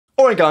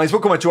Alright guys,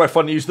 welcome back to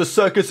F1 News. The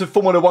circus of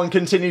Formula 1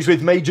 continues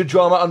with major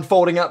drama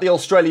unfolding at the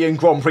Australian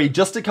Grand Prix.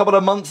 Just a couple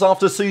of months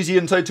after Susie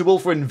and Toto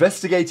Wolff were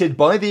investigated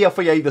by the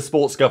FIA, the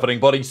sports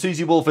governing body,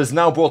 Susie Wolff has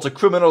now brought a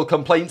criminal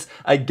complaint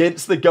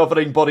against the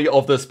governing body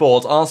of the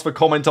sport. Asked for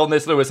comment on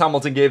this, Lewis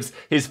Hamilton gives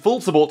his full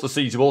support to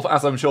Susie Wolff,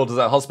 as I'm sure does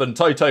her husband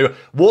Toto.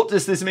 What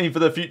does this mean for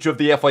the future of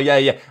the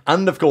FIA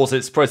and of course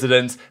its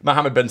president,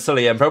 Mohammed Ben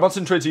Sulayem? Very much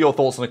intrigued to your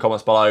thoughts in the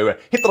comments below.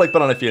 Hit the like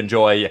button if you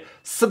enjoy.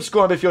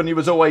 Subscribe if you're new.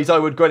 As always, I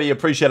would greatly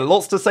appreciate it.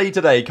 Lots to say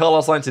today.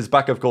 Carlos Sainz is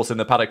back, of course, in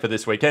the paddock for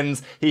this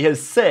weekend. He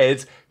has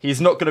said he's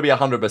not going to be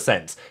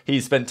 100%.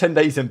 He's spent 10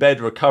 days in bed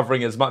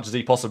recovering as much as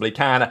he possibly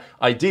can.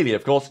 Ideally,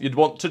 of course, you'd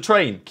want to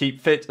train, keep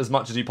fit as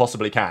much as you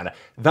possibly can.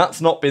 That's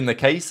not been the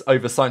case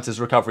over Sainz's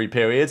recovery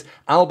period.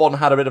 Albon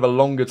had a bit of a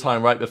longer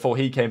time right before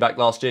he came back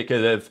last year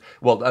because of,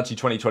 well, actually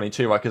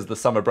 2022, right, because of the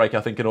summer break,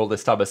 I think, and all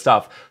this type of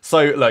stuff.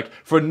 So, look,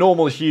 for a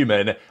normal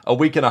human, a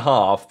week and a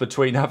half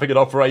between having an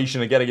operation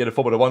and getting in a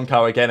Formula 1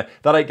 car again,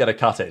 that ain't going to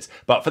cut it.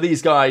 But for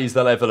these guys,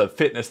 the level of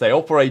fitness they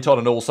operate on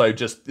and also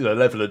just the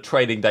level of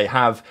training they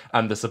have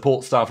and the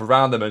support staff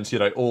around them and, you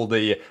know, all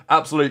the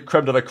absolute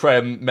creme de la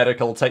creme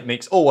medical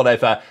techniques or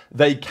whatever,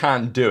 they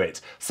can do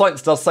it.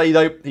 Sainz does say,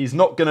 though, he's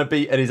not going to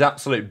be at his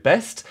absolute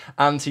best,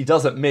 and he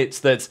does admit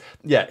that,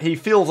 yeah, he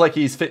feels like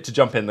he's fit to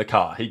jump in the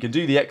car. He can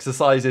do the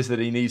exercises that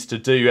he needs to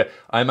do.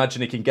 I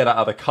imagine he can get out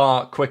of the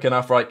car quick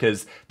enough, right?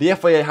 Because the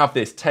FIA have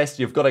this test.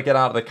 You've got to get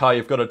out of the car.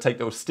 You've got to take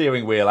the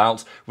steering wheel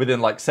out within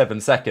like 7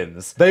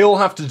 seconds. They all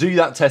have to do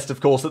that test, of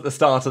course, at the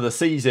start of the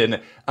season.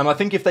 And I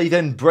think if they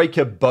then break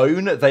a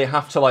bone, they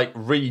have to like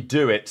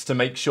redo it to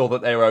make sure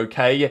that they're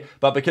okay.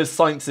 But because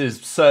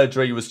Sainz's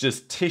surgery was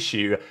just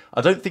tissue,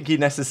 I don't think he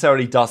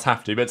necessarily does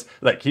have to. But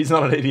look, he's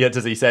not an idiot,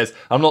 as he says.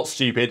 I'm not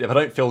stupid. If I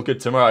don't feel good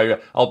tomorrow,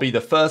 I'll be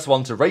the first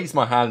one to raise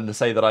my hand and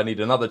say that I need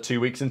another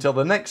 2 weeks until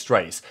the next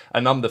race.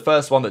 And I'm the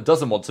first one that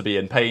doesn't want to be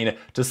in pain,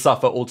 to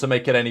suffer, or to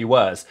make it any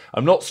worse.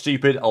 I'm not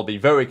stupid. I'll be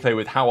very clear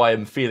with how I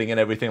am feeling and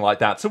everything like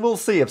that. So we'll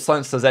see if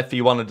Sainz does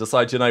FP1 and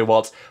decides, you know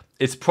what,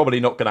 it's probably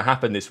not going to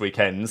happen this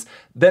weekend.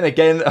 Then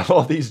again, a lot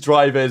of these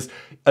drivers,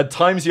 at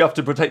times you have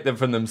to protect them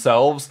from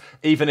themselves,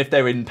 even if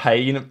they're in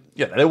pain.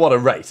 You know, they want to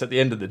race at the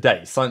end of the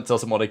day. Sainz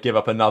doesn't want to give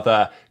up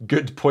another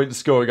good point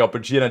scoring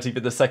opportunity for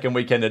the second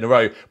weekend in a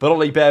row. But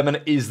Ollie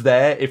Bearman is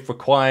there if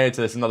required.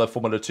 There's another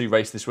Formula 2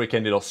 race this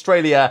weekend in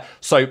Australia.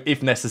 So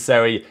if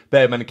necessary,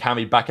 Bearman can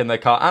be back in their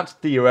car at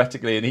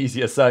theoretically an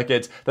easier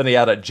circuit than he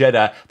had at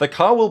Jeddah. The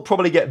car will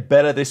probably get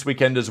better this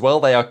weekend as well.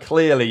 They are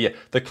clearly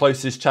the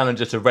closest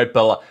challenger to Red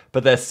Bull,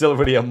 but they're still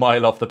really a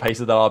mile off the pace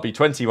of the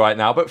RB20 right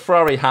now. But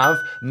Ferrari have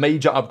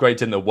major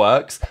upgrades in the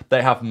works.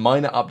 They have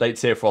minor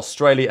updates here for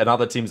Australia, and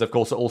other teams, of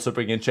course, are also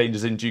bringing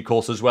changes in due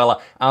course as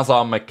well, as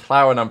are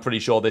McLaren, I'm pretty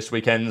sure, this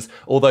weekend,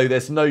 although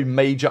there's no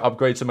major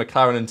upgrade to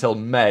McLaren until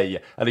May.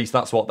 At least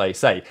that's what they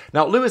say.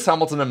 Now, Lewis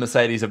Hamilton and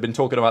Mercedes have been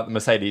talking about the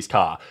Mercedes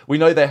car. We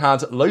know they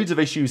had loads of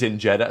issues in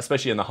Jeddah,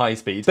 especially in the high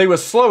speed. They were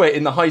slower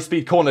in the high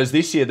speed corners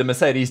this year, the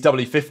Mercedes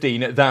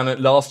W15,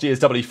 than last year's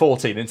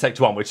W14 in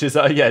Sector 1, which is,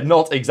 yeah,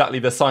 not exactly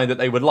the sign that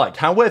they would like.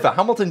 However,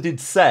 Hamilton did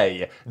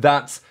say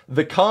that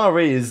the car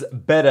is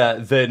better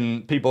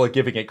than people are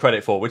giving it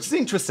credit for, which is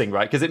interesting,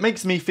 right? Because it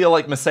makes me feel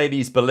like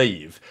Mercedes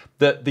believe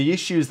that the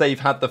issues they've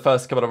had the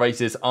first couple of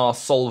races are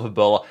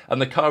solvable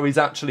and the car is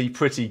actually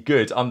pretty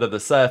good under the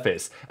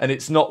surface. And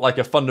it's not like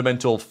a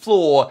fundamental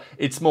flaw,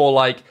 it's more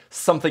like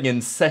something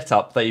in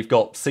setup they've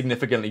got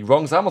significantly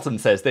wrong. So Hamilton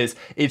says this,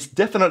 it's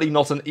definitely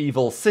not an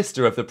evil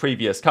sister of the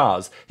previous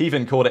cars. He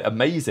even called it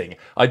amazing.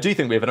 I do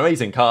think we have an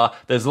amazing car,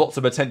 there's lots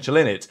of potential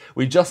in it.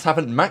 We just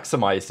haven't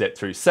maximized it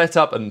through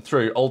setup and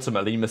through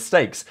ultimately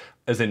mistakes.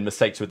 As in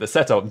mistakes with the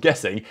setup, I'm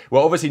guessing.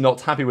 We're obviously not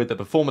happy with the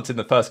performance in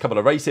the first couple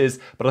of races,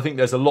 but I think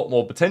there's a lot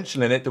more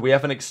potential in it that we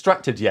haven't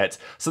extracted yet.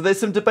 So there's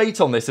some debate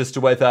on this as to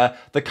whether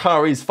the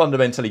car is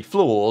fundamentally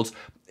flawed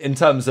in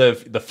terms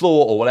of the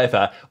flaw or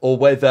whatever, or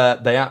whether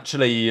they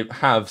actually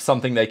have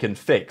something they can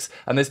fix.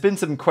 And there's been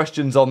some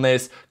questions on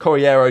this.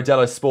 Corriere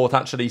dello Sport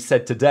actually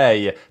said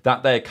today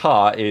that their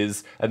car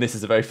is, and this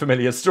is a very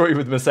familiar story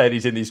with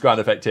Mercedes in these ground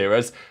effect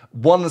eras,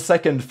 1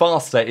 second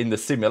faster in the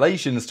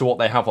simulations to what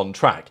they have on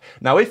track.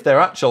 Now, if their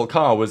actual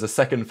car was a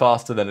second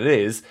faster than it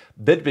is,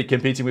 they'd be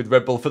competing with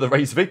Red Bull for the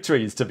race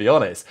victories, to be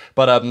honest.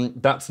 But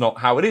that's not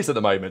how it is at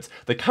the moment.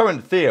 The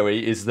current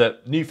theory is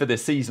that, new for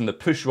this season, the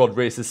pushrod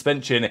rear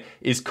suspension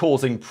is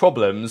causing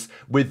problems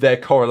with their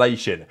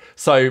correlation.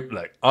 So,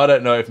 look, I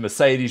don't know if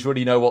Mercedes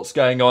really know what's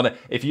going on.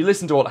 If you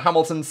listen to what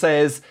Hamilton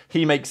says,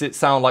 he makes it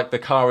sound like the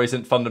car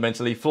isn't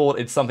fundamentally flawed.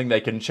 It's something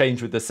they can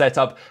change with the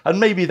setup,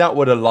 and maybe that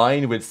would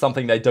align with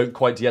something they don't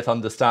quite yet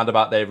understand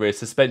about their rear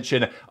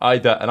suspension,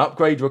 either an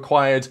upgrade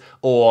required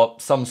or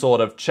some sort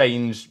of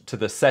change to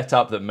the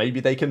setup that maybe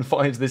they can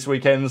find this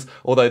weekend,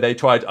 although they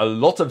tried a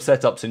lot of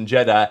setups in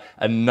Jeddah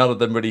and none of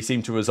them really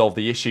seem to resolve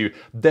the issue.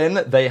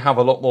 Then they have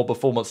a lot more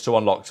performance to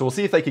unlock. So we'll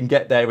see if if they can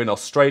get there in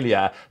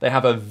Australia. They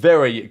have a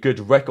very good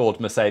record,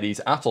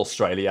 Mercedes, at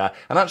Australia.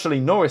 And actually,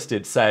 Norris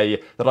did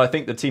say that I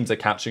think the teams are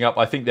catching up.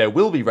 I think there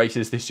will be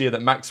races this year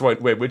that Max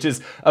won't win, which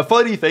is a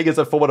funny thing as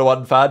a Formula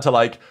 1 fan to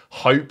like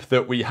hope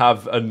that we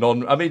have a I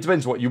mean, it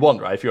depends what you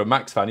want, right? If you're a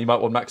Max fan, you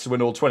might want Max to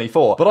win all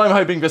 24. But I'm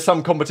hoping for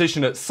some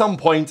competition at some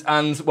point,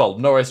 and, well,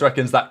 Norris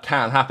reckons that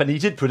can happen. He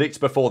did predict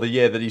before the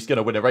year that he's going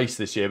to win a race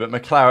this year, but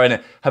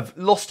McLaren have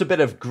lost a bit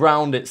of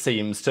ground, it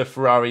seems, to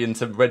Ferrari and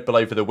to Red Bull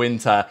over the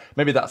winter.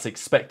 Maybe that's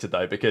expected,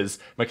 though, because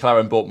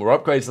McLaren bought more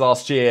upgrades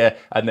last year,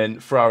 and then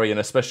Ferrari and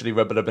especially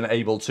Red Bull have been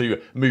able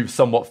to move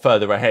somewhat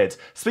further ahead.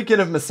 Speaking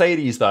of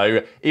Mercedes,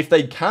 though, if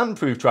they can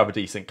prove to have a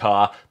decent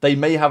car, they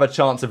may have a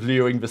chance of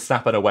luring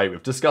Verstappen away.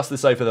 We've discussed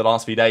this over the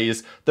last few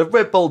days. The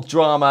Red Bull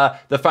drama,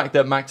 the fact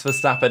that Max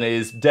Verstappen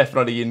is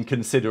definitely in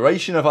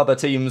consideration of other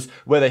teams,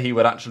 whether he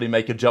would actually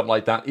make a jump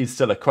like that is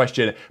still a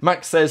question.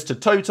 Max says to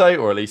Toto,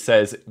 or at least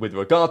says with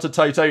regard to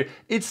Toto,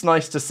 it's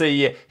nice to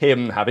see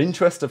him have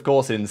interest, of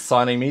course, in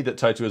signing me, that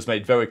Toto has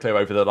made very clear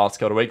over the last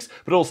couple of weeks,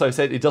 but also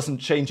said it doesn't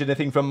change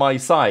anything from my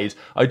side.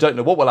 I don't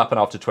know what will happen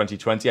after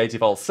 2028,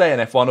 if I'll stay in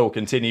F1 or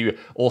continue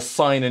or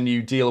sign a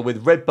new deal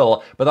with Red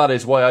Bull, but that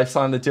is why I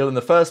signed the deal in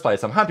the first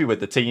place. I'm happy with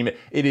the team.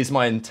 It is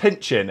my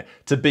intention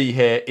to be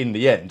here in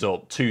the end,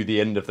 or to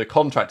the end of the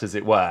contract, as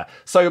it were.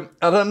 So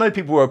I don't know,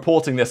 people were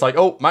reporting this like,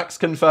 oh, Max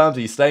confirmed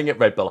he's staying at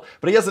Red Bull,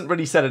 but he hasn't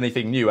really said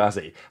anything new, has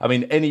he? I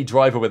mean, any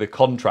driver with a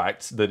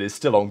contract that is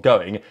still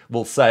ongoing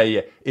will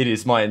say it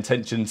is my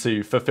intention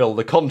to fulfill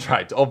the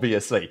contract,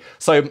 obviously.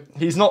 So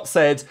he's not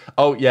said,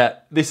 oh yeah,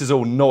 this is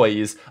all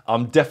noise,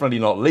 I'm definitely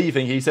not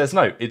leaving. He says,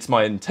 no, it's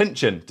my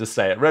intention to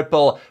stay at Red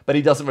Bull, but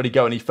he doesn't really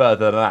go any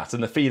further than that.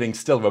 And the feeling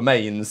still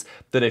remains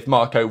that if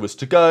Marco was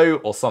to go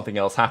or something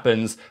else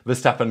happens,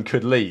 Verstappen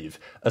could leave,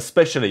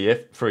 especially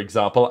if, for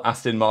example,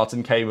 Aston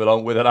Martin came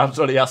along with an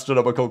absolutely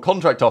astronomical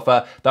contract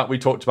offer that we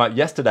talked about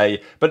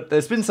yesterday. But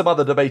there's been some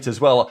other debate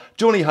as well.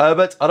 Johnny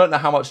Herbert, I don't know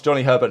how much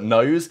Johnny Herbert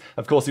knows.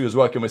 Of course, he was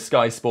working with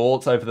Sky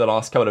Sports over the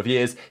last couple of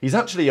years. He's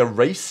actually a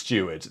race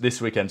steward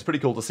this weekend. It's pretty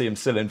cool to see him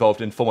still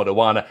involved in Formula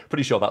 1.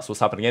 Pretty sure that's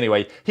what's happening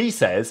anyway. He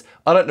says,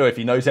 I don't know if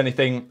he knows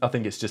anything. I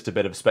think it's just a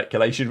bit of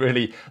speculation,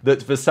 really, that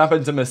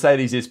Verstappen to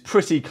Mercedes is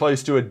pretty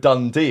close to a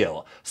done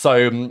deal.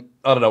 So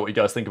I don't know what you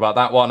guys think about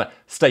that one.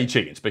 Stay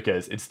tuned,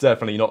 because it's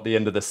definitely not the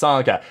end of the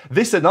saga.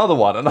 This another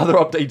one, another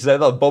update today,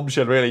 another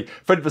bombshell really.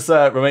 Fred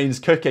Vasseur remains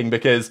cooking,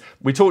 because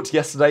we talked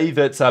yesterday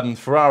that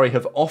Ferrari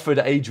have offered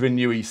Adrian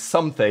Newey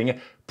something,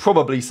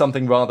 probably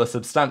something rather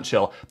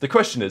substantial. The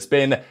question has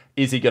been,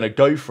 is he going to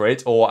go for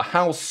it, or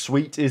how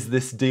sweet is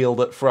this deal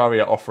that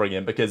Ferrari are offering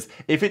him? Because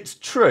if it's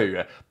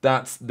true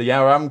that the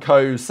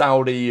Aramco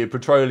Saudi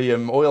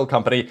Petroleum Oil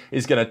Company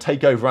is going to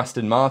take over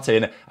Aston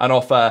Martin and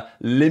offer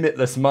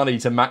limitless money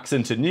to Max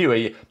and to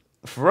Newey,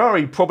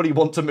 Ferrari probably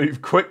want to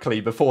move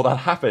quickly before that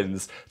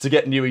happens to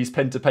get Newey's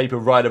pen to paper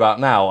right about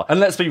now. And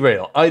let's be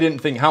real, I didn't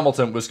think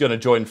Hamilton was going to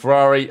join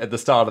Ferrari at the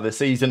start of the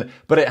season,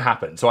 but it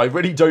happened. So I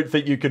really don't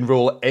think you can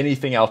rule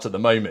anything out at the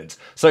moment.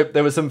 So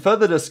there was some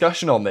further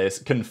discussion on this,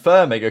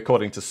 confirming,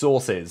 according to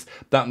sources,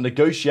 that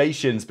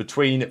negotiations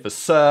between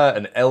Vasseur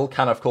and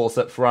Elkann, of course,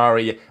 at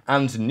Ferrari,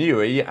 and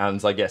Newey,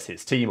 and I guess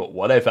his team or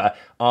whatever,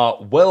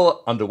 are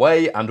well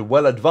underway and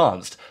well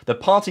advanced. The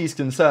parties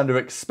concerned are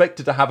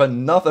expected to have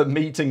another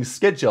meeting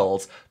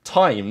scheduled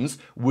times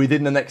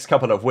within the next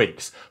couple of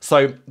weeks.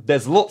 So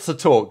there's lots of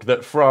talk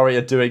that Ferrari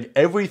are doing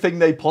everything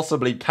they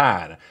possibly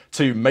can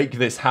to make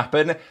this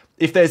happen.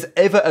 If there's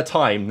ever a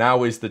time,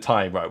 now is the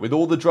time, right? With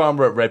all the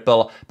drama at Red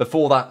Bull,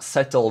 before that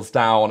settles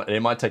down, and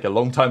it might take a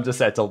long time to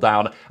settle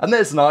down, and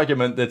there's an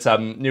argument that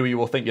Newey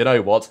will think, you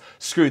know what,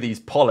 screw these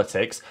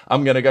politics,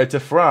 I'm going to go to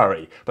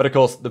Ferrari. But of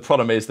course, the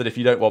problem is that if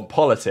you don't want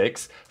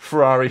politics,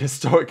 Ferrari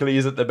historically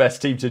isn't the best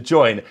team to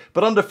join.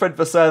 But under Fred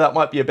Vasseur, that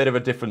might be a bit of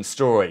a different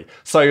story.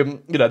 So,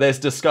 you know, there's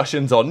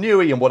discussions on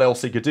Newey and what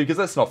else he could do, because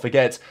let's not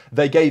forget,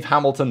 they gave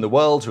Hamilton the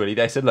world, really.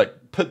 They said,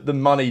 look, put the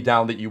money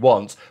down that you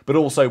want, but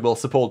also we'll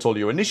support all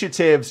your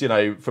initiatives, you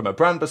know, from a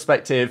brand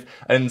perspective,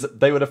 and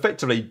they would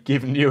effectively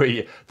give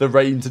Newey the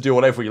reign to do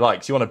whatever he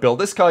likes. You want to build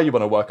this car, you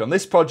want to work on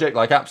this project,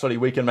 like absolutely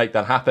we can make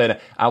that happen,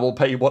 and we'll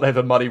pay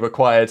whatever money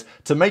required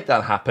to make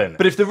that happen.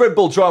 But if the Red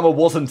Bull drama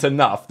wasn't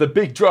enough, the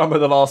big drama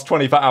of the last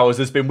 24 hours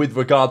has been with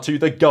regard to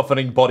the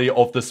governing body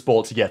of the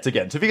sport yet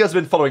again. So if you guys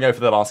have been following over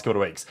the last couple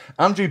of weeks,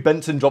 Andrew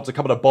Benton dropped a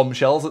couple of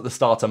bombshells at the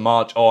start of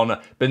March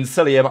on Ben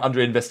Sulayem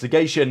under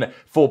investigation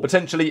for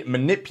potentially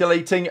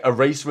manipulating a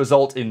race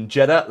result in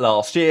Jeddah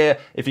last year.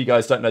 If you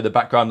guys don't know the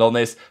background on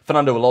this,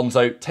 Fernando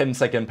Alonso,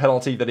 10-second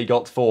penalty that he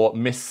got for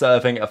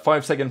mis-serving a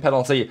 5-second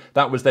penalty.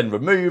 That was then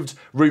removed.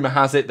 Rumour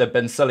has it that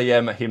Ben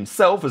Sulayem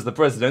himself, as the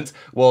president,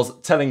 was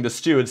telling the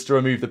stewards to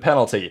remove the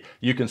penalty.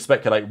 You can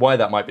speculate why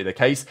that might be the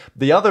case.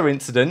 The other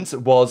incident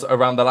was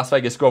around the Las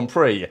Vegas Grand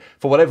Prix.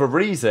 For whatever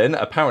reason,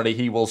 apparently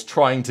he was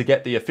trying to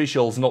get the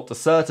officials not to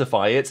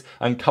certify it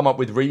and come up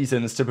with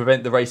reasons to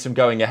prevent the race from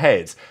going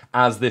ahead,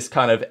 as this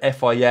kind of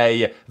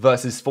FIA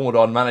versus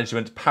Formula 1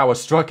 management power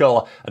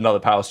struggle, another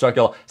power power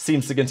struggle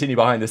seems to continue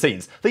behind the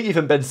scenes. I think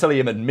even Ben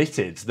Sulayem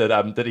admitted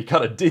that that he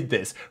kind of did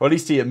this, or at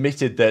least he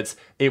admitted that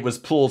it was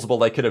plausible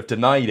they could have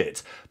denied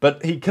it.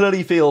 But he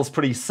clearly feels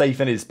pretty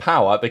safe in his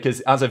power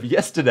because as of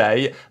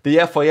yesterday, the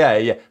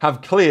FIA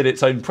have cleared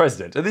its own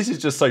president. And this is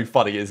just so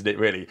funny, isn't it,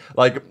 really?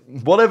 Like,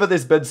 whatever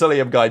this Ben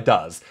Sulayem guy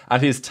does,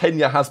 and his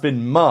tenure has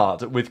been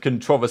marred with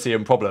controversy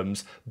and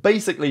problems,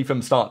 basically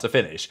from start to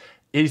finish.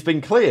 He's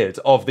been cleared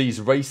of these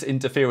race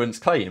interference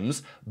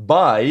claims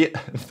by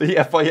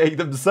the FIA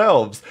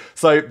themselves.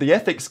 So the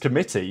ethics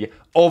committee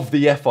of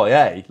the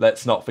FIA,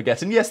 let's not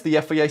forget. And yes,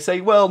 the FIA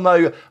say, well,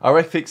 no, our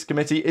ethics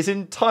committee is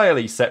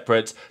entirely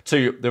separate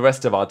to the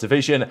rest of our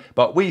division,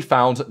 but we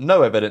found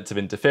no evidence of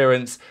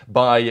interference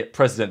by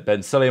President Ben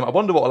Sulayem. I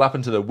wonder what will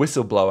happen to the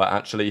whistleblower,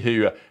 actually,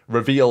 who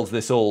revealed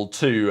this all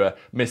to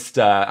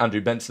Mr.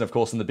 Andrew Benson, of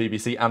course, and the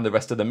BBC and the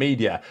rest of the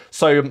media.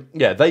 So,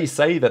 yeah, they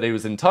say that it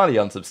was entirely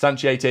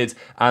unsubstantiated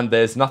and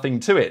there's nothing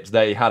to it.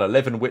 They had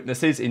 11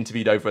 witnesses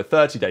interviewed over a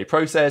 30-day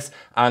process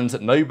and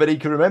nobody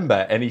can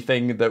remember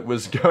anything that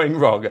was going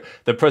wrong.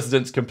 The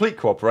president's complete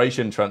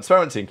cooperation,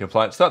 transparency and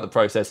compliance throughout the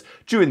process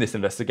during this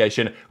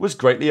investigation was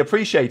greatly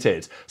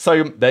appreciated.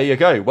 So there you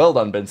go. Well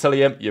done, Ben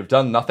Sulayem. You've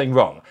done nothing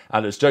wrong.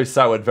 And as Joe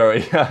Soward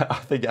very,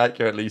 I think,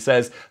 accurately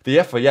says,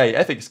 the FIA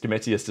Ethics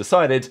Committee has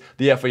decided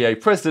the FIA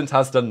president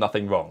has done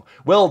nothing wrong.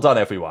 Well done,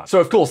 everyone. So,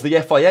 of course, the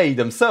FIA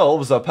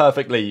themselves are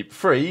perfectly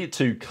free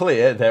to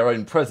clear their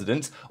own president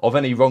of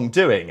any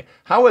wrongdoing.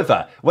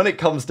 However, when it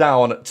comes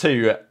down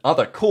to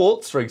other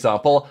courts, for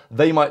example,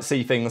 they might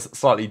see things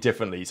slightly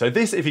differently. So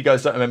this, if you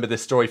guys don't remember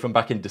this story from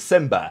back in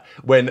December,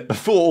 when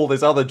before all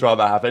this other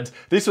drama happened,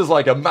 this was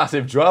like a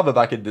massive drama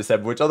back in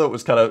December, which I thought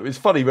was it was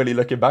funny really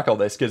looking back on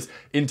this, because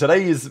in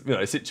today's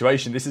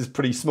situation, this is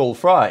pretty small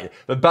fry.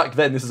 But back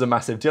then, this is a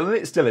massive deal, and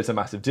it still is a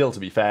massive deal, to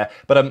be fair.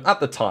 But at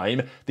the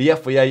time, the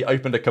FIA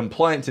opened a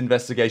compliance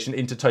investigation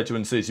into Toto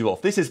and Susie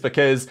Wolff. This is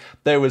because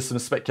there was some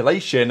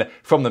speculation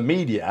from the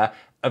media.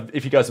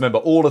 If you guys remember,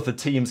 all of the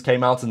teams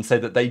came out and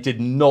said that they did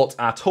not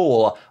at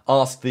all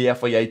ask the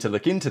FIA to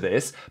look into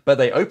this, but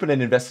they opened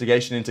an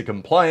investigation into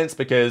compliance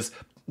because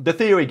the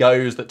theory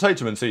goes that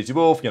Toto and Susie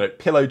Wolff,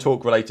 pillow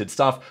talk related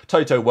stuff.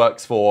 Toto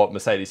works for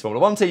Mercedes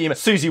Formula 1 team.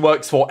 Susie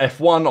works for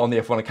F1 on the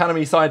F1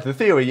 Academy side. The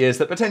theory is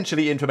that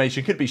potentially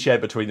information could be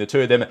shared between the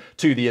two of them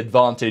to the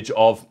advantage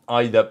of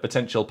either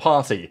potential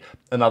party.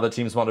 And other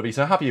teams want to be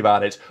so happy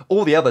about it.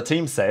 All the other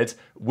teams said,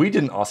 we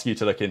didn't ask you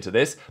to look into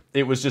this.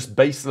 It was just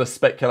baseless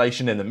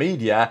speculation in the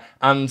media.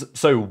 And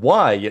so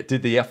why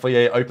did the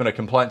FIA open a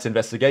compliance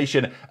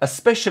investigation,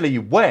 especially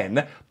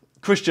when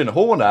Christian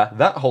Horner,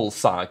 that whole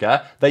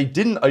saga, they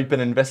didn't open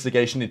an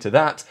investigation into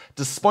that,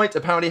 despite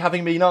apparently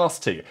having been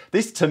asked to.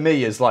 This, to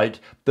me, is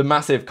like the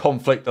massive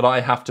conflict that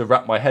I have to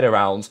wrap my head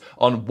around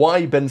on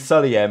why Ben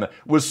Sulayem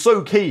was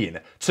so keen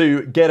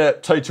to get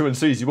at Toto and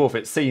Susie Wolff,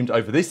 it seemed,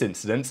 over this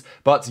incident,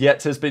 but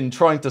yet has been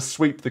trying to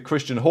sweep the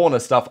Christian Horner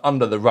stuff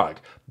under the rug.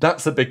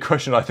 That's a big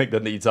question I think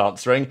that needs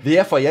answering.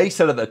 The FIA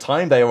said at the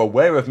time they are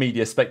aware of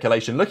media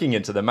speculation looking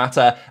into the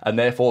matter, and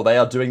therefore they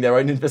are doing their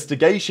own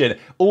investigation.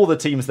 All the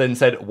teams then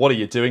said, what are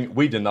you doing?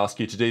 We didn't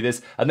ask you to do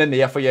this. And then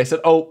the FIA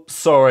said, oh,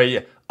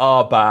 sorry,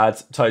 our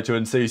bad, Toto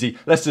and Susie.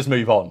 Let's just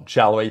move on,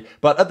 shall we?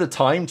 But at the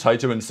time,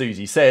 Toto and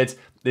Susie said,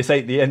 this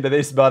ain't the end of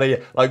this, buddy.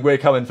 Like, we're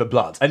coming for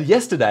blood. And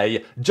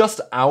yesterday, just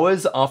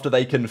hours after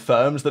they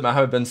confirmed that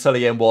Mohammed Ben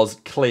Sulayem was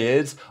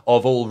cleared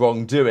of all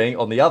wrongdoing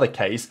on the other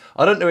case,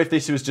 I don't know if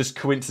this was just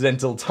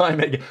coincidental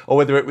timing or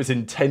whether it was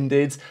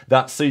intended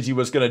that Susie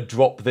was going to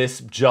drop this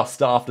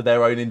just after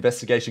their own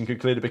investigation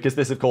concluded, because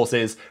this, of course,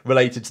 is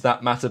related to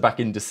that matter back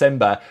in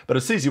December. But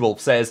as Susie Wolff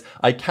says,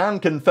 I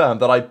can confirm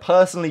that I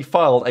personally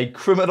filed a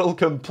criminal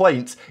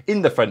complaint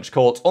in the French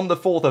court on the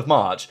 4th of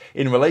March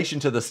in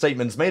relation to the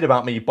statements made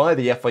about me by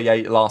the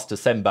FIA last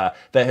December.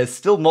 There has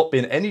still not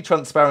been any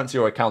transparency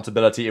or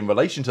accountability in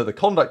relation to the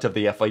conduct of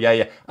the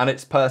FIA and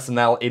its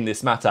personnel in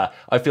this matter.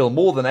 I feel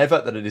more than ever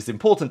that it is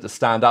important to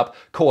stand up,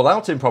 call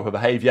out improper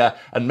behaviour,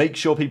 and make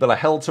sure people are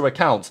held to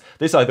account.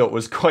 This, I thought,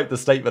 was quite the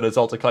statement as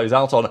well to close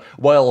out on.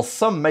 While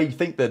some may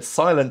think that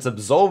silence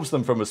absolves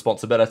them from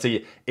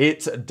responsibility,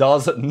 it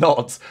does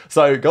not.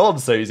 So, go on,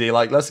 Susie,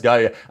 let's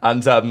go.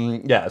 And,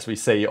 yeah, as we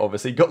see,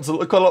 obviously, got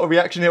quite a lot of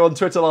reaction here on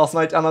Twitter last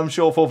night, and I'm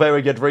sure for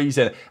very good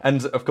reason.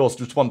 And, of course,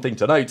 just one thing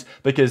to note,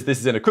 because this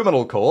is in a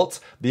criminal court,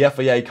 the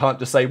FIA can't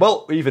just say,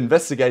 well, we've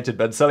investigated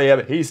Ben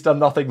Sulayem, he's done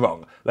nothing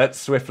wrong. Let's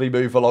swiftly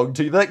move along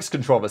to the next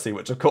controversy,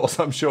 which of course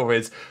I'm sure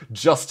is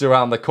just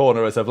around the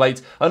corner as of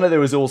late. I know there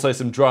was also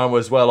some drama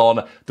as well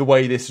on the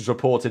way this is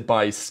reported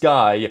by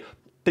Sky.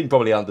 I think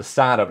probably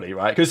understandably,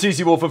 right? Because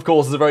Susie Wolff, of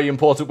course, is a very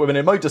important woman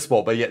in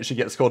motorsport, but yet she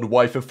gets called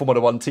wife of Formula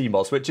 1 team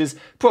boss, which is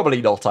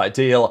probably not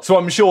ideal. So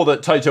I'm sure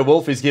that Toto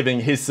Wolff is giving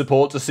his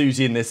support to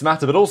Susie in this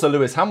matter, but also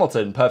Lewis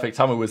Hamilton, Perfect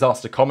Hammer, was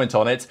asked to comment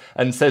on it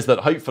and says that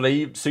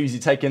hopefully Susie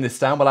taking this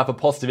down will have a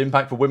positive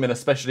impact for women,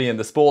 especially in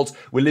the sport.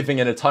 We're living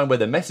in a time where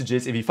the message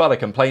is, if you file a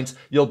complaint,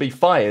 you'll be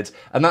fired.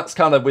 And that's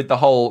kind of with the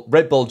whole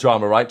Red Bull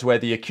drama, right? Where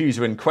the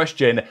accuser in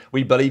question,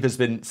 we believe, has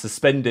been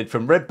suspended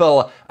from Red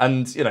Bull.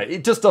 And,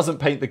 it just doesn't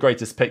paint the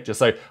greatest this picture.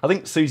 So I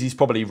think Susie's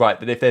probably right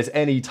that if there's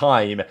any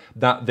time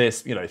that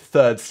this,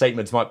 third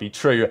statement might be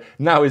true,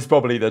 now is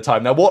probably the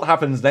time. Now, what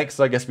happens next,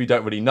 I guess we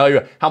don't really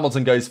know.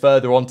 Hamilton goes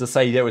further on to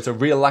say there is a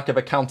real lack of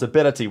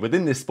accountability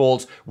within this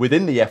sport,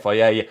 within the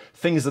FIA,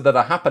 things that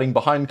are happening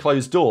behind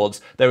closed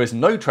doors. There is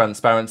no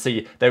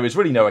transparency, there is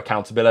really no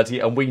accountability,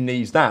 and we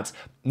need that.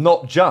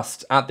 Not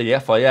just at the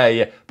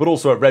FIA, but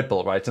also at Red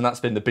Bull, right? And that's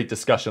been the big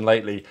discussion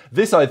lately.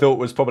 This, I thought,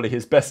 was probably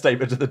his best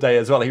statement of the day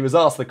as well. He was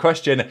asked the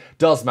question,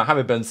 does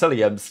Mohammed Ben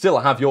Sulayem still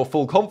have your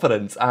full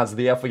confidence as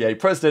the FIA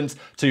president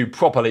to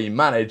properly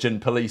manage and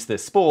police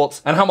this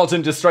sport? And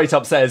Hamilton just straight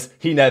up says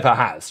he never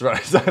has,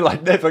 right? So,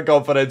 never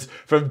confident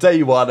from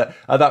day one,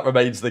 and that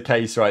remains the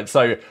case, right?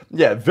 So,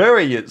 yeah,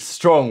 very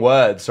strong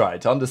words,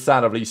 right?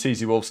 Understandably,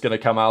 Susie Wolff's going to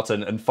come out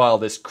and file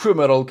this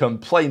criminal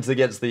complaint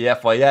against the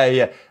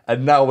FIA,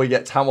 and now we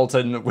get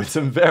Hamilton with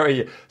some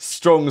very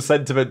strong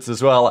sentiments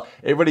as well.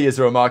 It really is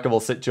a remarkable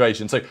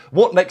situation. So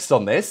what next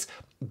on this?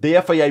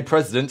 The FIA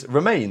president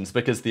remains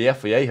because the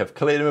FIA have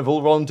cleared him of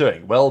all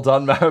wrongdoing. Well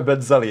done, Mohammed Ben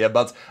Sulayem.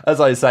 But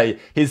as I say,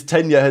 his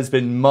tenure has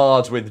been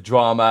marred with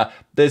drama.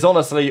 There's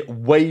honestly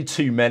way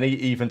too many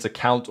even to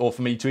count or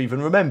for me to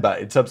even remember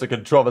in terms of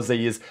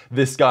controversies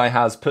this guy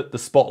has put the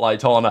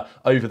spotlight on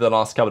over the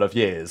last couple of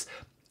years.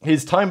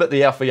 His time at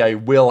the FIA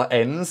will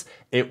end.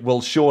 It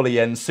will surely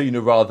end sooner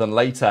rather than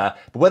later.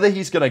 But whether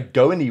he's going to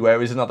go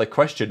anywhere is another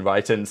question,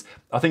 right? And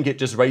I think it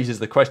just raises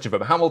the question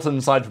from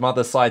Hamilton's side, from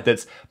other side,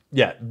 that,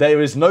 yeah, there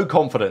is no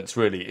confidence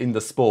really in the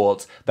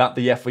sport that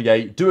the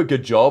FIA do a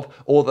good job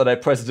or that their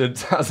president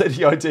has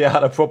any idea how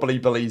to properly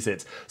police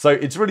it. So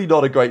it's really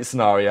not a great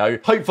scenario.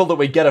 Hopeful that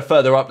we get a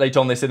further update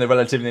on this in the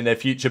relatively near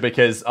future,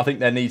 because I think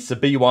there needs to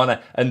be one.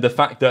 And the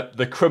fact that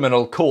the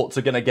criminal courts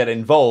are going to get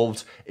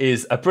involved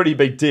is a pretty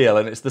big deal.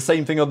 And it's the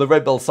same thing on the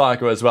Red Bull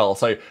saga as well.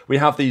 So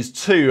we have these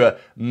two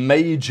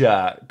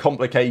major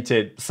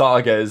complicated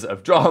sagas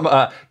of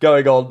drama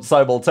going on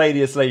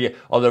simultaneously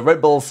on the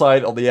Red Bull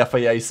side, on the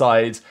FIA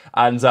side,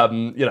 and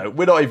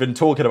we're not even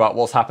talking about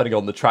what's happening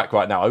on the track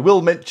right now. I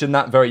will mention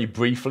that very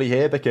briefly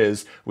here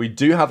because we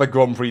do have a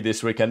Grand Prix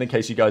this weekend, in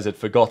case you guys had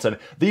forgotten.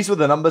 These were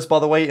the numbers, by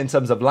the way, in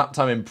terms of lap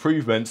time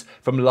improvement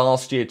from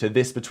last year to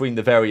this between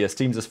the various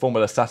teams as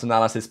Formula Stat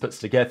Analysis puts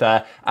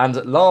together,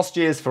 and last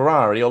year's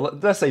Ferrari, or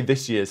let's say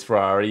this year's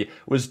Ferrari,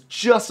 was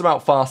just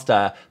about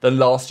faster than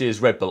last year's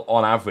Red Bull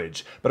on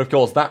average. But of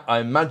course, that, I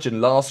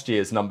imagine last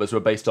year's numbers were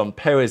based on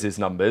Perez's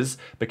numbers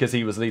because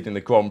he was leading the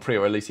Grand Prix,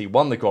 or at least he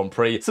won the Grand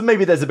Prix. So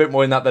maybe there's a bit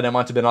more in that than it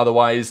might have been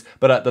otherwise.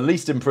 But at the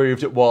least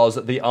improved was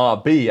the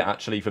RB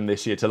actually from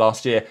this year to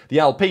last year. The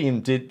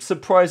Alpine did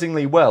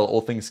surprisingly well,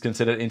 all things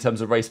considered, in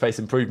terms of race pace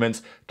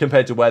improvements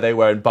compared to where they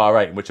were in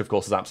Bahrain, which of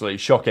course is absolutely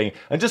shocking.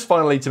 And just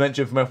finally to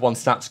mention from F1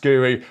 Stats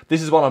Guru,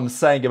 this is what I'm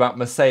saying about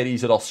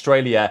Mercedes at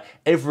Australia.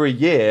 Every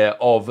year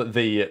of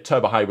the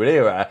turbo hybrid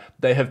era,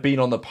 they have been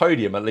on the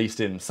podium, at least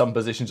in some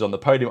positions on the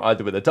podium,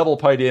 either with a double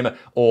podium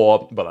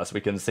or, well, as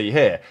we can see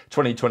here,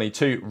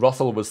 2022,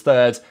 Russell was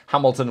third,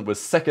 Hamilton was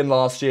second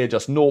last year,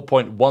 just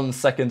 0.1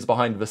 seconds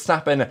behind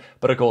Verstappen,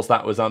 but of course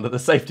that was under the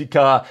safety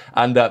car,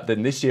 and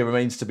then this year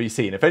remains to be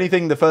seen. If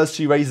anything, the first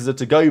two races are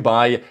to go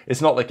by,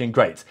 it's not looking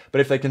great,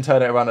 but if they can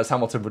turn it around as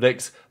Hamilton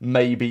predicts,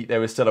 maybe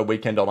there is still a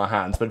weekend on our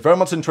hands. But very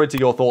much enjoyed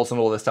your thoughts on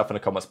all this stuff in the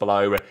comments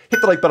below.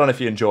 Hit the like button if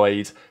you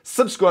enjoyed,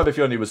 subscribe if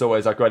you're new as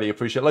always, I greatly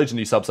appreciate loads of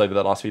new subs over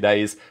the last few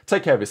days.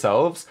 Take care of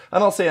yourselves,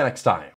 and I'll see you next time.